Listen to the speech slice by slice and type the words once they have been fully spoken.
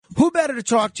Who better to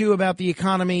talk to about the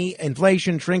economy,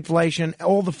 inflation, shrinkflation,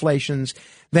 all the flations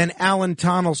than Alan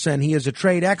Tonelson? He is a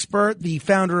trade expert, the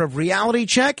founder of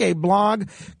RealityChek, a blog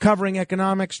covering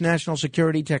economics, national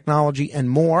security, technology, and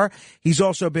more. He's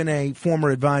also been a former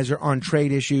advisor on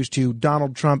trade issues to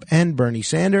Donald Trump and Bernie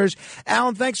Sanders.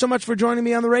 Alan, thanks so much for joining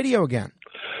me on the radio again.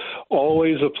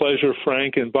 Always a pleasure,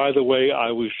 Frank. And by the way,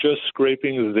 I was just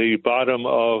scraping the bottom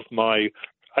of my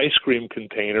ice cream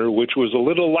container, which was a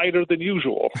little lighter than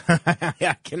usual.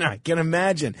 I can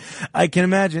imagine. I can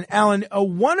imagine. Alan,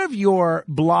 one of your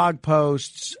blog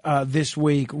posts this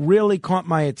week really caught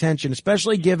my attention,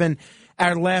 especially given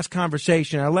our last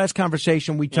conversation. Our last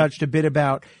conversation, we touched a bit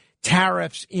about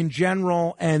tariffs in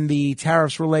general and the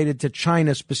tariffs related to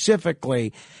China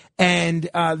specifically. And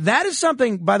that is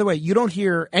something, by the way, you don't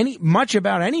hear much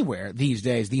about anywhere these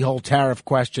days, the whole tariff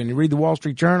question. You read the Wall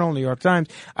Street Journal, New York Times.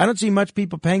 I don't see much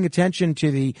people paying attention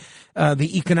to the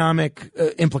economic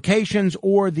implications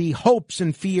or the hopes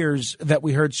and fears that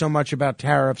we heard so much about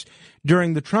tariffs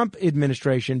during the Trump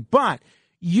administration. But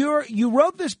you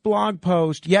wrote this blog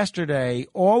post yesterday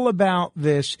all about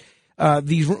this.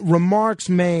 These remarks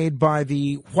made by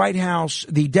the White House,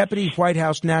 the Deputy White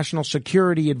House National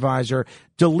Security Advisor,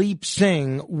 Dalip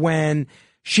Singh, when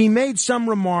she made some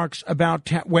remarks about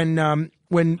when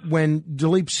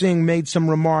Dalip Singh made some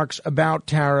remarks about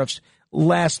tariffs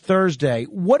last Thursday.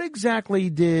 What exactly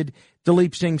did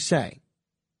Dalip Singh say?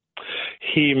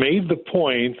 He made the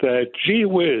point that, gee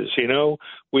whiz,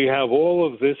 we have all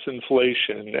of this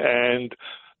inflation, and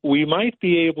we might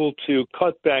be able to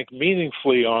cut back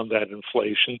meaningfully on that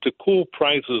inflation to cool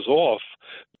prices off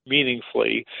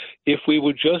meaningfully if we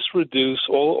would just reduce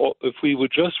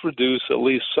at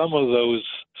least some of those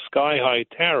sky-high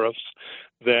tariffs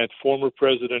that former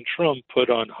President Trump put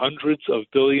on hundreds of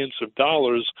billions of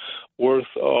dollars worth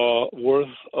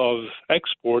of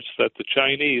exports that the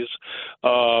Chinese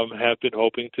have been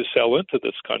hoping to sell into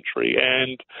this country.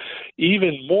 And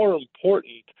even more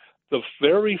important, the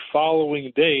very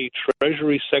following day,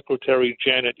 Treasury Secretary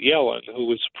Janet Yellen, who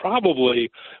was probably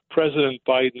President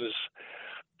Biden's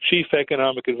chief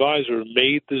economic advisor,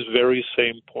 made this very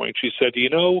same point. She said,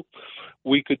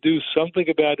 we could do something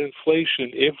about inflation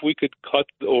if we could cut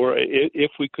or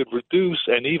if we could reduce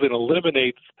and even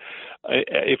eliminate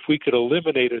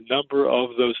a number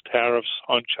of those tariffs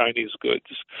on Chinese goods.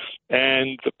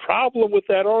 And the problem with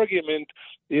that argument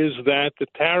is that the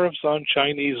tariffs on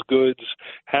Chinese goods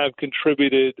have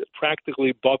contributed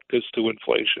practically bupkis to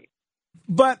inflation.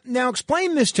 But now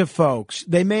explain this to folks.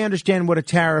 They may understand what a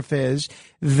tariff is,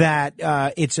 that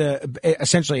it's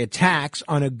essentially a tax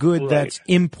on a good that's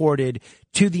imported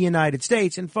to the United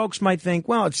States. And folks might think,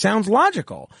 well, it sounds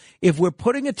logical. If we're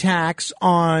putting a tax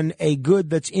on a good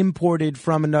that's imported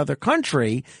from another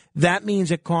country, that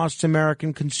means it costs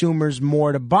American consumers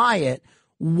more to buy it.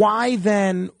 Why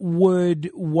then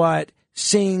would what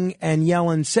Singh and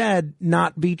Yellen said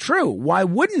not be true? Why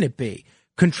wouldn't it be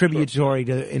contributory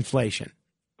to inflation?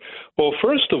 Well,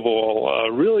 first of all,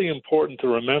 really important to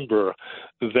remember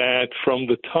that from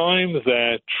the time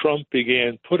that Trump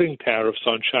began putting tariffs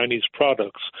on Chinese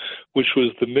products, which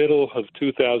was the middle of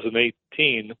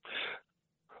 2018,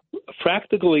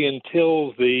 practically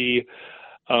until the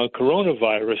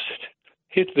coronavirus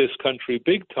hit this country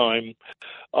big time,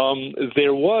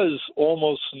 there was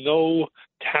almost no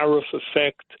tariff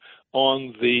effect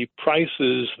on the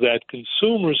prices that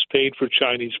consumers paid for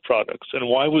Chinese products. And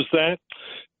why was that?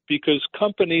 Because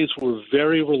companies were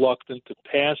very reluctant to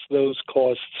pass those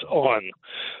costs on.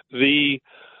 The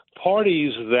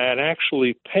parties that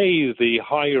actually pay the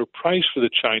higher price for the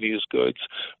Chinese goods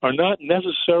are not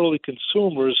necessarily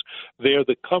consumers. They're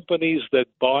the companies that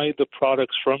buy the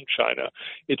products from China.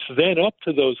 It's then up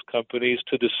to those companies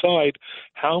to decide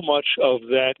how much of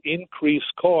that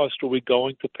increased cost are we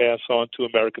going to pass on to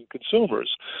American consumers.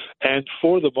 And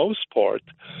for the most part,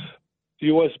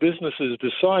 U.S. businesses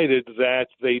decided that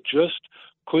they just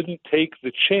couldn't take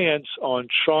the chance on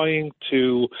trying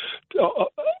to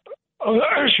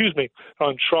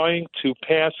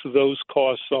pass those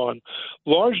costs on,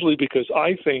 largely because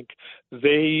I think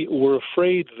they were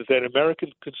afraid that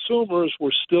American consumers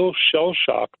were still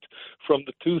shell-shocked from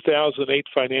the 2008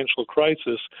 financial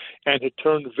crisis and had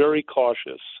turned very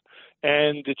cautious.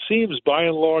 And it seems, by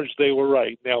and large, they were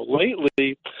right. Now,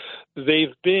 lately,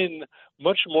 they've been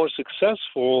much more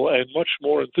successful and much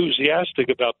more enthusiastic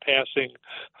about passing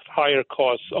higher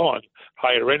costs on,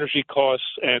 higher energy costs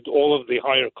and all of the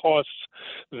higher costs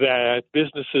that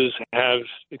businesses have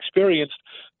experienced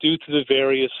due to the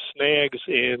various snags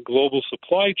in global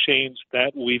supply chains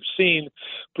that we've seen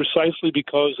precisely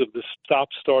because of the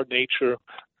stop-start nature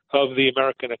of the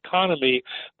American economy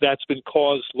that's been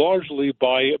caused largely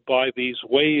by these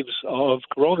waves of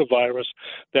coronavirus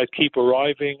that keep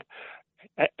arriving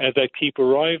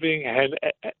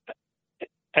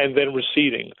and then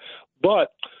receding.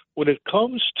 But when it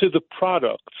comes to the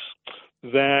products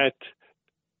that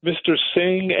Mr.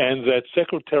 Singh and that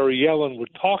Secretary Yellen were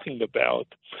talking about,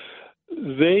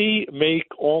 they make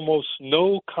almost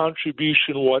no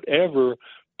contribution whatever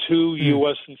to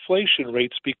U.S. inflation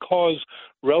rates because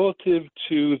relative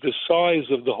to the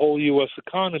size of the whole U.S.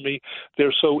 economy,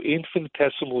 they're so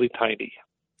infinitesimally tiny.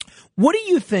 What do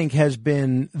you think has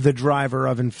been the driver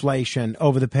of inflation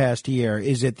over the past year?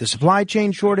 Is it the supply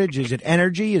chain shortage? Is it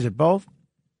energy? Is it both?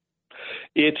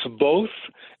 It's both,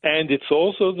 and it's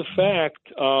also the fact,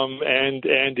 and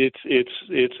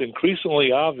it's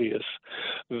increasingly obvious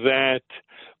that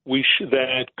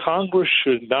that Congress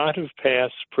should not have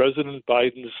passed President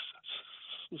Biden's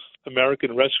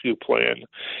American Rescue Plan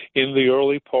in the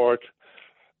early part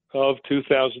of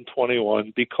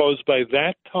 2021, because by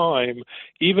that time,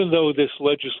 even though this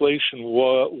legislation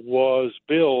was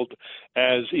billed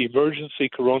as emergency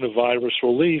coronavirus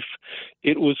relief,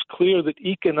 it was clear that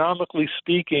economically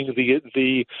speaking,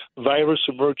 the virus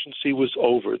emergency was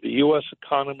over. The U.S.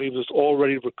 economy was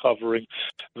already recovering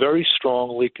very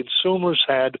strongly. Consumers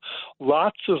had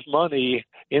lots of money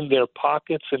in their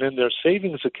pockets and in their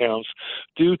savings accounts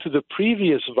due to the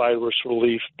previous virus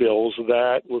relief bills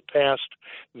that were passed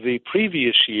the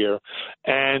previous year,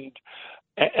 and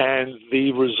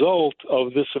the result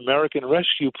of this American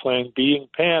Rescue Plan being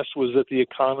passed was that the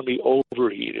economy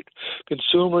overheated.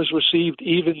 Consumers received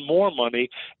even more money,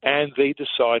 and they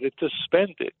decided to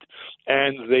spend it.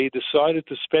 And they decided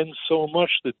to spend so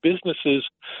much that businesses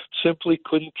simply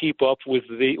couldn't keep up with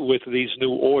these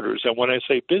new orders. And when I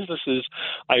say businesses,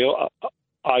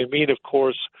 I mean, of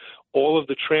course, all of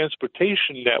the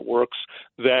transportation networks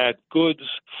that goods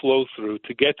flow through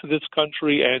to get to this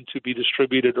country and to be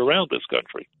distributed around this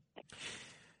country.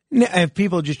 Now, if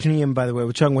people are just tuning in, by the way,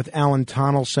 we're talking with Alan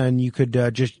Tonelson. You could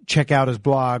just check out his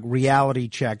blog,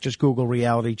 RealityChek. Just Google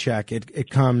RealityChek. It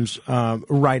comes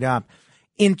right up.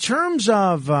 In terms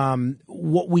of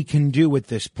what we can do at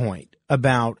this point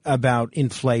about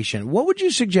inflation, what would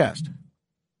you suggest?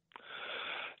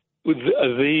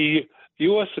 The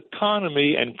U.S.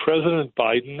 economy and President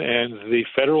Biden and the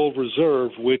Federal Reserve,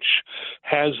 which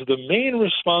has the main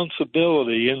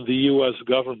responsibility in the U.S.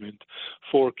 government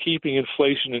for keeping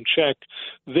inflation in check,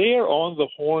 they are on the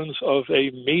horns of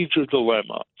a major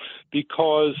dilemma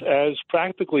because, as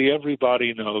practically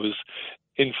everybody knows,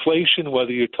 inflation,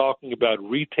 whether you're talking about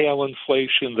retail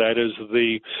inflation, that is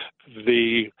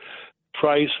the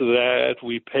price that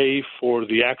we pay for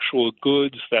the actual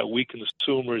goods that we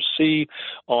consumers see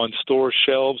on store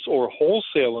shelves, or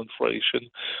wholesale inflation,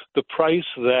 the price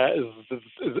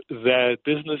that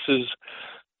businesses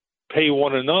pay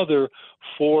one another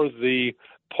for the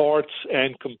parts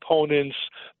and components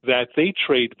that they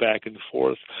trade back and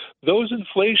forth. Those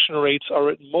inflation rates are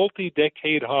at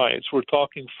multi-decade highs. We're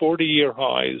talking 40-year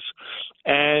highs.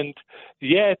 And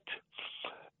yet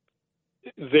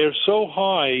they're so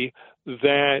high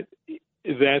that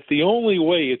the only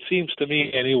way, it seems to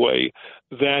me anyway,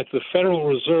 that the Federal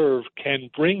Reserve can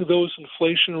bring those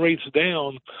inflation rates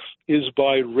down is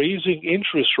by raising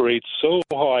interest rates so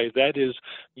high, that is,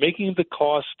 making the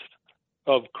cost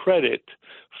of credit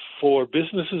for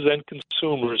businesses and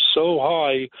consumers so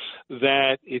high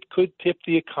that it could tip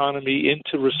the economy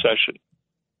into recession.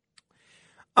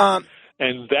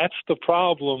 And that's the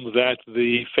problem that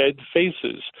the Fed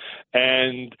faces.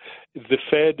 And the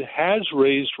Fed has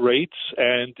raised rates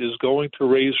and is going to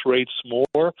raise rates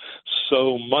more.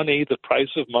 So money, the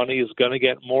price of money is going to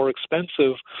get more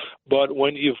expensive. But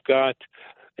when you've got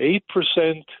 8%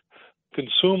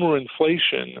 consumer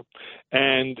inflation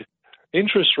and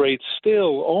interest rates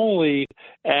still only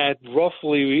at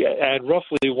roughly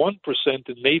 1%,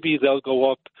 and maybe they'll go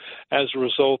up as a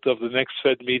result of the next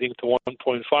Fed meeting to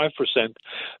 1.5%.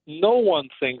 No one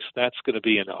thinks that's going to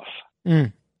be enough.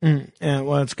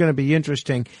 Well, it's going to be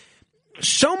interesting.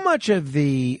 So much of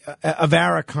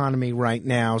our economy right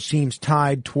now seems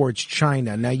tied towards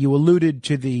China. Now, you alluded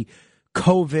to the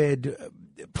COVID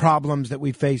problems that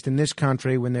we faced in this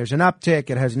country. When there's an uptick,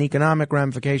 it has an economic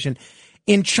ramification.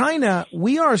 In China,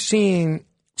 we are seeing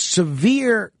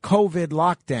severe COVID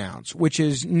lockdowns, which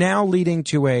is now leading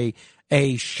to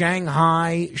a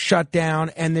Shanghai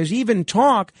shutdown, and there's even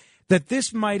talk that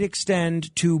this might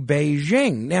extend to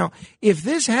Beijing. Now, if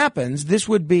this happens, this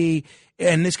would be,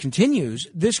 and this continues,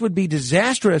 this would be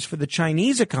disastrous for the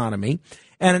Chinese economy.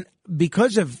 And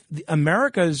because of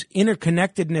America's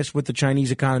interconnectedness with the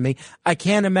Chinese economy, I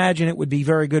can't imagine it would be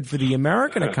very good for the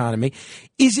American economy.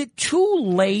 Is it too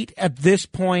late at this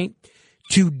point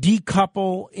to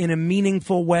decouple in a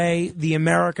meaningful way the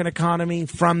American economy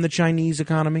from the Chinese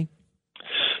economy?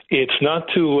 It's not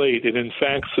too late, and in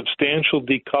fact, substantial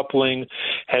decoupling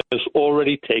has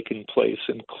already taken place,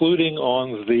 including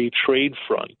on the trade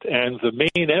front. And the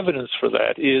main evidence for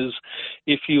that is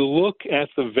if you look at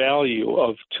the value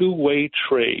of two-way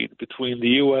trade between the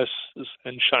U.S.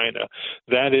 and China,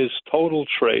 that is total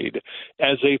trade,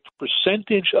 as a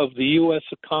percentage of the U.S.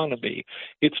 economy,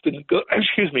 it's been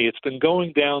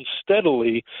going down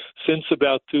steadily since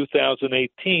about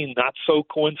 2018, not so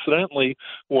coincidentally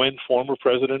when former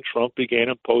President Trump began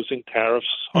imposing tariffs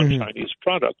on Chinese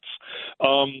products.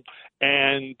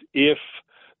 And if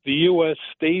the U.S.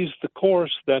 stays the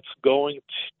course, that's going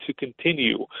to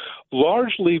continue,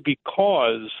 largely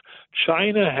because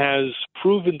China has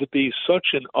proven to be such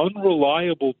an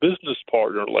unreliable business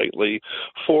partner lately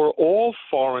for all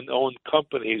foreign-owned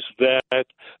companies that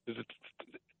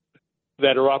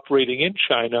are operating in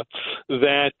China,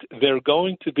 that they're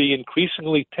going to be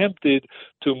increasingly tempted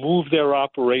to move their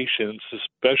operations,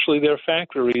 especially their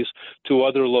factories, to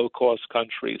other low-cost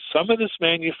countries. Some of this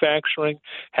manufacturing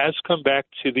has come back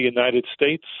to the United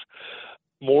States.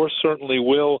 More certainly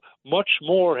will. Much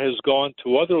more has gone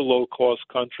to other low-cost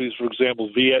countries, for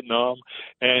example, Vietnam,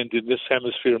 and in this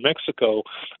hemisphere, Mexico.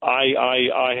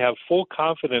 I have full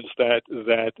confidence that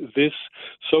this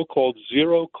so-called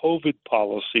zero-COVID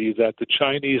policy that the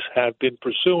Chinese have been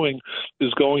pursuing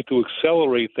is going to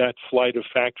accelerate that flight of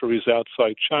factories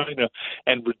outside China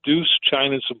and reduce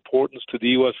China's importance to the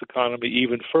U.S. economy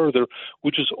even further,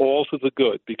 which is all to the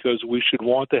good, because we should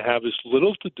want to have as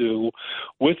little to do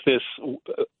with this,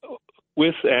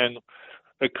 with an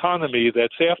economy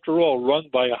that's, after all, run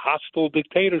by a hostile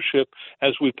dictatorship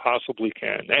as we possibly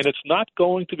can. And it's not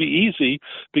going to be easy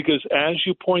because, as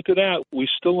you pointed out, we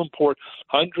still import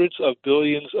hundreds of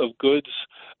billions of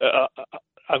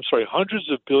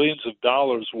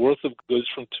dollars worth of goods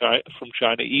from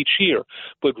China each year.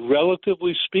 But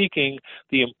relatively speaking,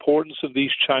 the importance of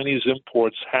these Chinese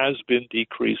imports has been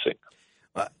decreasing.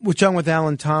 We're talking with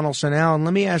Alan Tonelson. Alan,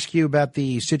 let me ask you about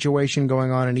the situation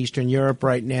going on in Eastern Europe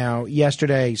right now.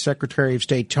 Yesterday, Secretary of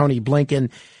State Tony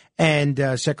Blinken and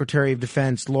Secretary of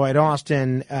Defense Lloyd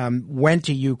Austin went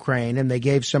to Ukraine, and they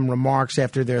gave some remarks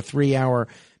after their 3-hour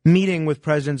meeting with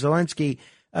President Zelensky.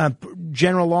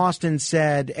 General Austin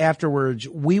said afterwards,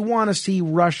 "We want to see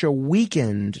Russia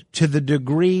weakened to the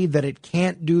degree that it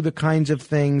can't do the kinds of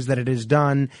things that it has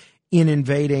done in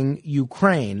invading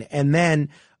Ukraine." And then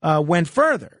went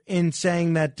further in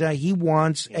saying that he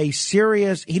wants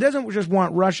he doesn't just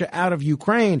want Russia out of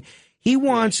Ukraine. He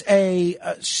wants a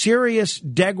serious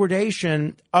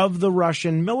degradation of the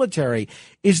Russian military.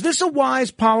 Is this a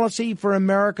wise policy for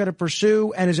America to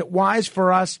pursue? And is it wise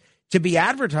for us to be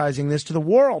advertising this to the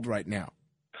world right now?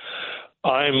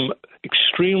 I'm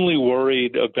extremely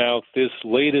worried about this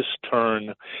latest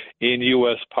turn in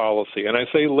U.S. policy. And I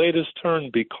say latest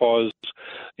turn because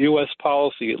U.S.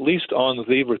 policy, at least on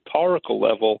the rhetorical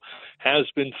level, has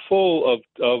been full of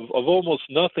almost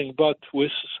nothing but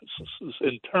twists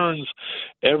and turns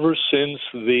ever since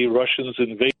the Russians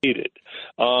invaded.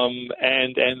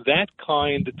 And that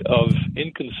kind of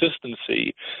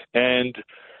inconsistency and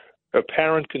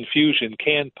apparent confusion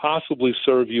can possibly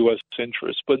serve U.S.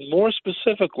 interests. But more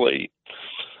specifically,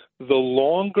 the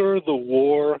longer the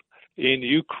war in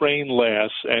Ukraine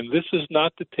lasts, and this is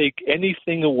not to take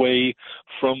anything away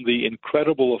from the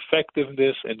incredible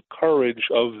effectiveness and courage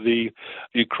of the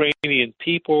Ukrainian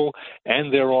people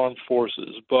and their armed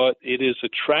forces, but it is a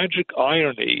tragic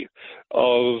irony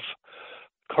of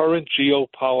current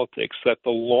geopolitics that the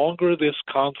longer this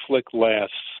conflict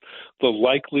lasts, the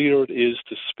likelier it is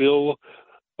to spill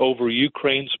over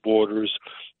Ukraine's borders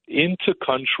into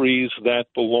countries that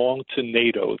belong to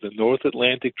NATO, the North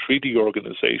Atlantic Treaty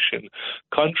Organization,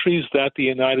 countries that the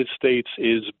United States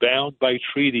is bound by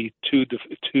treaty to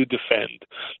defend.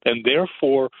 And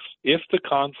therefore, if the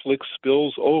conflict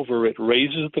spills over, it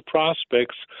raises the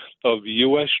prospects of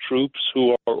U.S. troops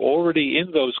who are already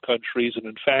in those countries and,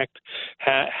 in fact,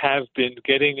 have been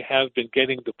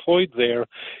getting deployed there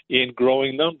in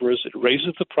growing numbers. It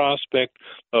raises the prospect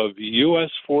of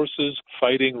U.S. forces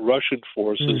fighting Russian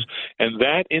forces, and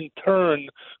that, in turn,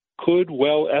 could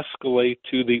well escalate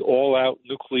to the all-out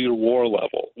nuclear war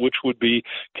level, which would be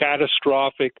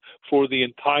catastrophic for the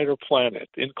entire planet,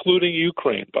 including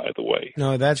Ukraine, by the way.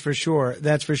 No, that's for sure.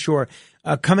 That's for sure.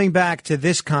 Coming back to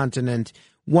this continent,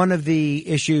 one of the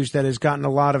issues that has gotten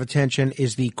a lot of attention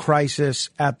is the crisis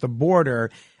at the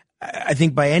border. I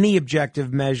think by any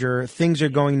objective measure, things are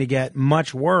going to get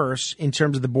much worse in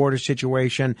terms of the border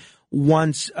situation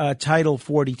once Title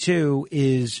 42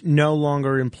 is no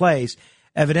longer in place.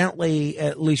 Evidently,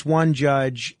 at least one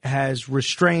judge has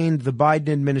restrained the Biden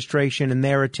administration in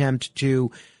their attempt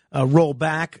to roll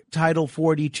back Title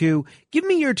 42. Give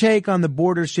me your take on the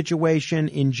border situation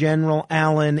in general,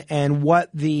 Alan, and what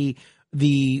the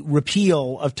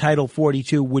repeal of Title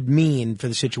 42 would mean for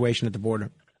the situation at the border.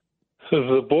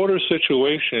 The border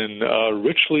situation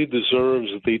richly deserves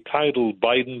the title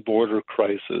Biden border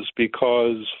crisis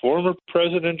because former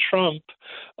President Trump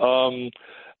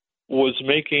was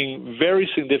making very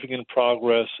significant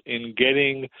progress in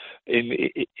getting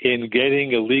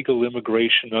illegal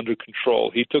immigration under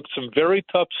control. He took some very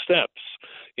tough steps,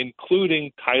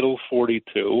 including Title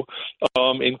 42,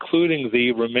 including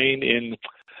the Remain in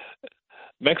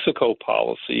Mexico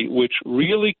policy, which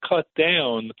really cut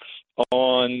down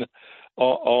on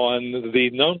the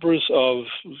numbers of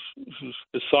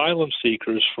asylum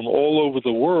seekers from all over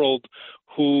the world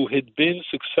who had been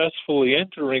successfully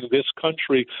entering this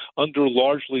country under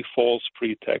largely false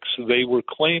pretexts. They were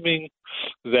claiming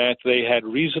that they had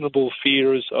reasonable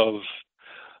fears of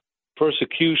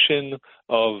persecution,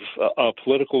 of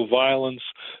political violence.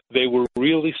 They were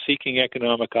really seeking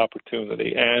economic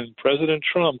opportunity, and President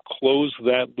Trump closed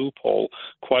that loophole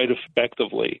quite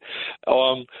effectively.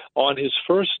 On his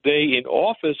first day in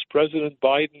office, President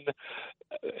Biden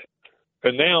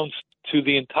announced to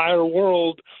the entire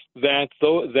world that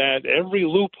every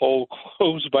loophole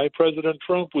closed by President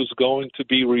Trump was going to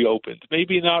be reopened.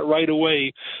 Maybe not right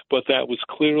away, but that was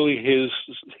clearly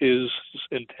his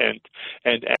intent.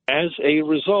 And as a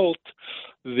result,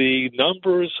 the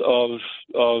numbers of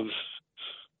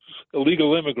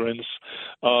illegal immigrants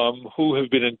who have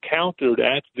been encountered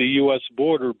at the U.S.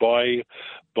 border by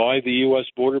the U.S.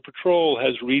 Border Patrol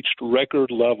has reached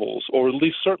record levels, or at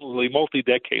least certainly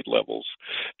multi-decade levels.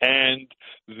 And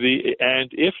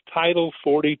if Title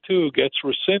 42 gets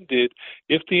rescinded,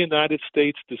 if the United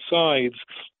States decides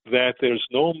that there's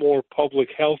no more public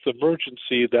health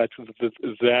emergency that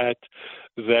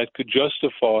could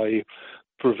justify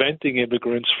preventing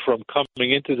immigrants from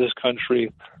coming into this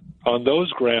country on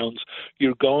those grounds,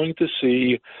 you're going to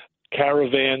see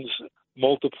caravans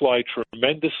multiply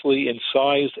tremendously in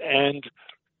size and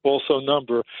also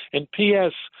number. And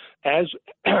P.S., as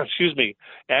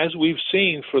we've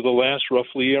seen for the last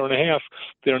roughly year and a half,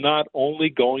 they're not only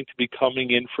going to be coming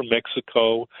in from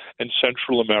Mexico and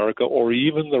Central America or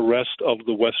even the rest of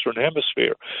the Western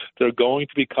Hemisphere. They're going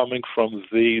to be coming from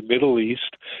the Middle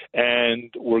East,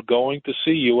 and we're going to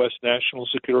see U.S. national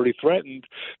security threatened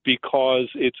because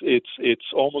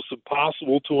it's almost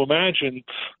impossible to imagine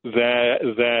that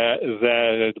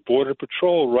the Border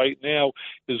Patrol right now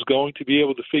is going to be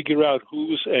able to figure out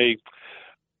who's a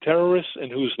terrorist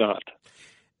and who's not.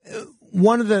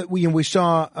 One of we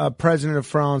saw President of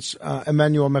France,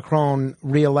 Emmanuel Macron,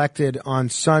 reelected on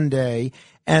Sunday,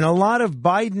 and a lot of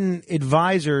Biden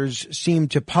advisors seem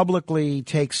to publicly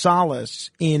take solace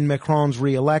in Macron's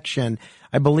reelection.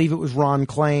 I believe it was Ron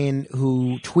Klain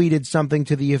who tweeted something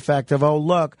to the effect of, "Oh,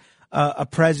 look, a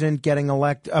president getting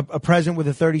elected, a president with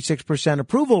a 36%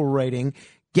 approval rating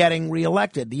getting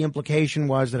reelected." The implication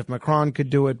was that if Macron could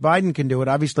do it, Biden can do it.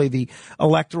 Obviously, the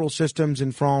electoral systems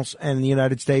in France and the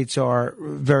United States are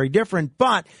very different.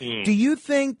 But do you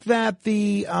think that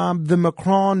the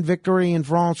Macron victory in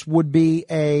France would be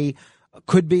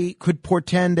could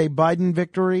portend a Biden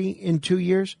victory in 2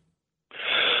 years?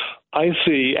 I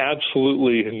see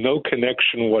absolutely no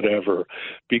connection whatever,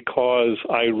 because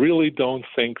I really don't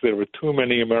think there are too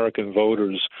many American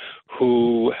voters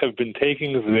who have been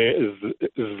taking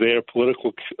their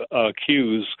political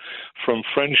cues from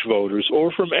French voters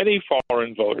or from any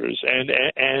foreign voters, and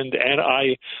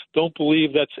I don't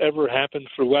believe that's ever happened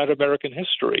throughout American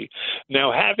history.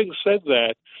 Now, having said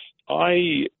that,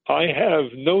 I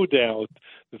have no doubt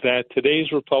that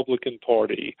today's Republican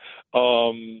Party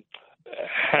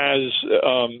has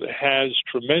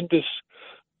tremendous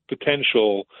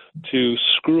potential to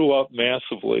screw up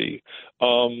massively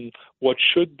what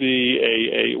should be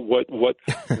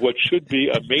what should be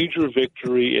a major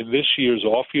victory in this year's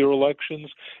off-year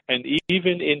elections and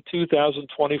even in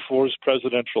 2024's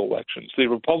presidential elections. The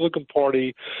Republican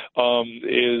Party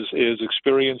is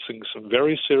experiencing some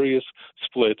very serious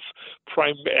splits.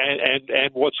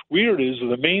 And what's weird is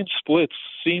the main splits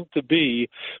seem to be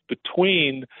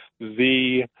between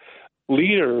the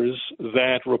leaders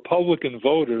that Republican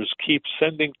voters keep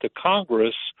sending to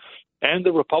Congress and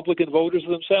the Republican voters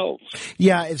themselves.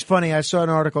 Yeah, it's funny. I saw an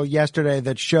article yesterday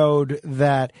that showed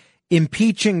that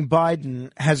impeaching Biden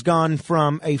has gone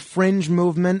from a fringe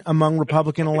movement among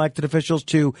Republican elected officials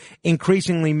to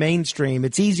increasingly mainstream.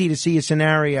 It's easy to see a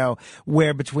scenario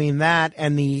where between that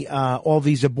and the all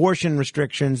these abortion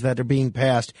restrictions that are being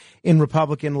passed in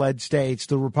Republican-led states,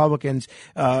 the Republicans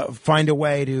find a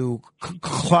way to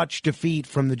clutch defeat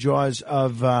from the jaws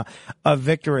of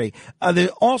victory.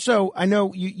 Also, I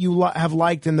know you have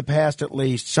liked in the past, at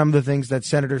least, some of the things that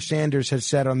Senator Sanders has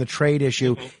said on the trade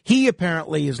issue. He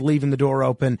apparently is leaving the door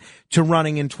open to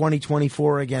running in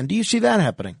 2024 again. Do you see that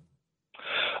happening?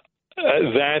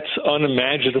 That's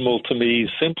unimaginable to me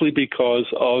simply because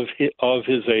of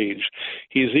his age.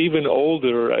 He's even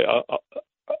older,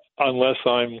 unless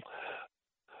I'm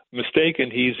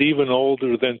mistaken, he's even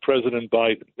older than President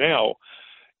Biden. Now,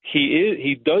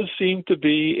 he does seem to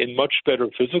be in much better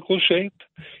physical shape.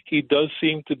 He does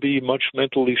seem to be much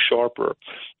mentally sharper,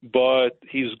 but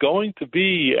he's going to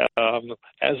be,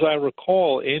 as I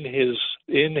recall, in his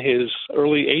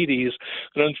early 80s,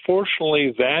 and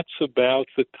unfortunately, that's about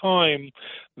the time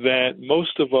that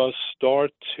most of us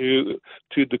start to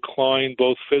decline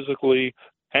both physically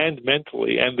and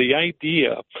mentally, and the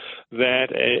idea that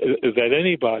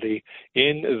anybody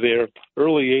in their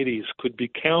early 80s could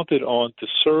be counted on to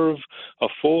serve a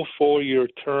full 4-year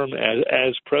term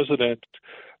as president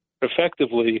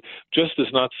effectively just is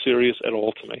not serious at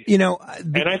all to me.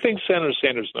 And I think Senator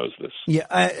Sanders knows this.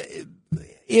 Yeah.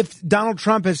 If Donald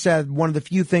Trump has said one of the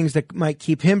few things that might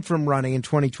keep him from running in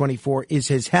 2024 is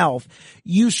his health,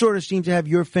 you sort of seem to have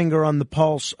your finger on the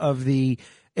pulse of the,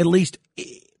 at least,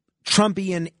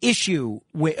 Trumpian issue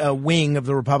wing of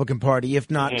the Republican Party,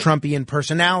 if not Trumpian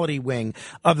personality wing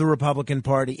of the Republican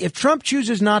Party. If Trump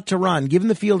chooses not to run, given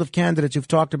the field of candidates who've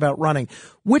talked about running,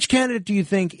 which candidate do you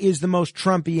think is the most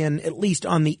Trumpian, at least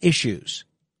on the issues?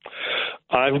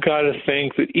 I've got to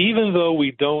think that even though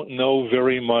we don't know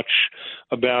very much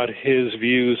about his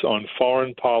views on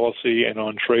foreign policy and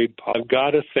on trade, I've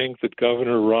got to think that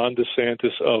Governor Ron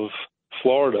DeSantis of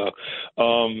Florida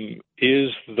is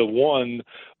the one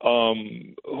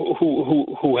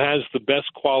who has the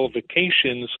best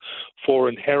qualifications for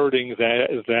inheriting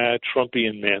that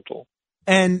Trumpian mantle.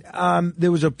 And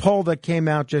there was a poll that came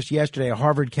out just yesterday, a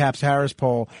Harvard Caps Harris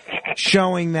poll,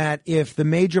 showing that if the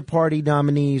major party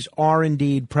nominees are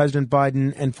indeed President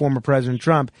Biden and former President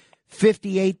Trump,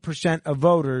 58% of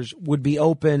voters would be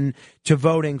open to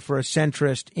voting for a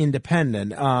centrist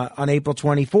independent. On April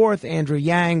 24th, Andrew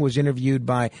Yang was interviewed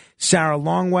by Sarah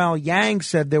Longwell. Yang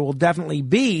said there will definitely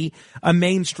be a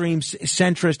mainstream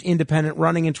centrist independent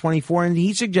running in 24, and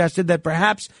he suggested that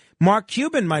perhaps Mark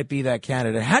Cuban might be that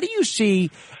candidate. How do you see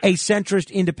a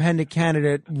centrist independent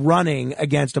candidate running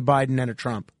against a Biden and a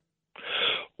Trump?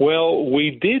 Well,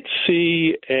 we did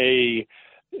see a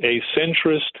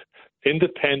centrist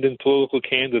independent political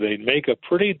candidate make a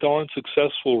pretty darn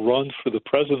successful run for the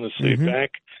presidency back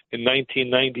in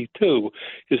 1992.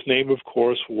 His name, of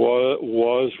course,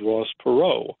 was Ross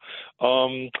Perot.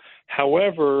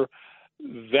 However,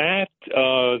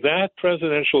 that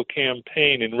presidential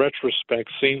campaign, in retrospect,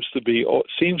 seems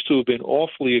to have been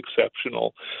awfully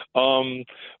exceptional.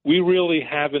 We really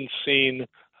haven't seen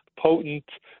potent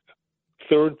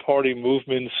third-party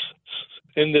movements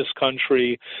in this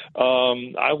country,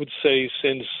 I would say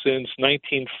since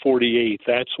 1948.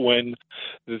 That's when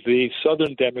the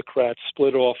Southern Democrats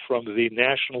split off from the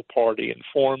National Party and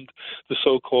formed the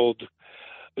so-called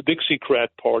Dixiecrat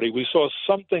Party. We saw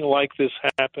something like this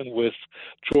happen with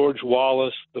George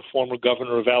Wallace, the former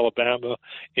governor of Alabama,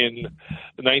 in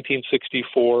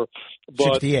 1964.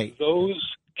 But 68.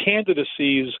 Those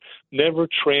candidacies never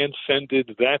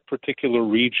transcended that particular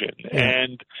region. Yeah.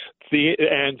 And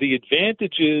the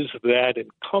advantages that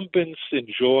incumbents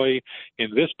enjoy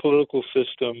in this political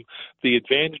system, the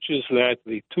advantages that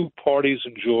the two parties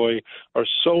enjoy are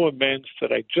so immense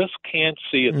that I just can't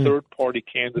see a third-party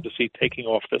candidacy taking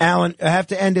off this. Alan, I have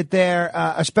to end it there,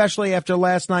 especially after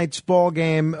last night's ball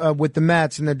game with the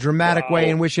Mets and the dramatic way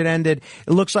in which it ended.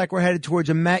 It looks like we're headed towards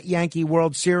a Met-Yankee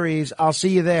World Series. I'll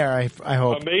see you there, I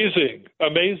hope.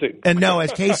 Amazing. And no,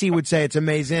 as Casey would say, it's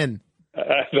amazing.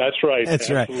 That's right. That's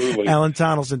absolutely. Right. Alan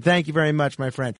Tonelson, thank you very much, my friend.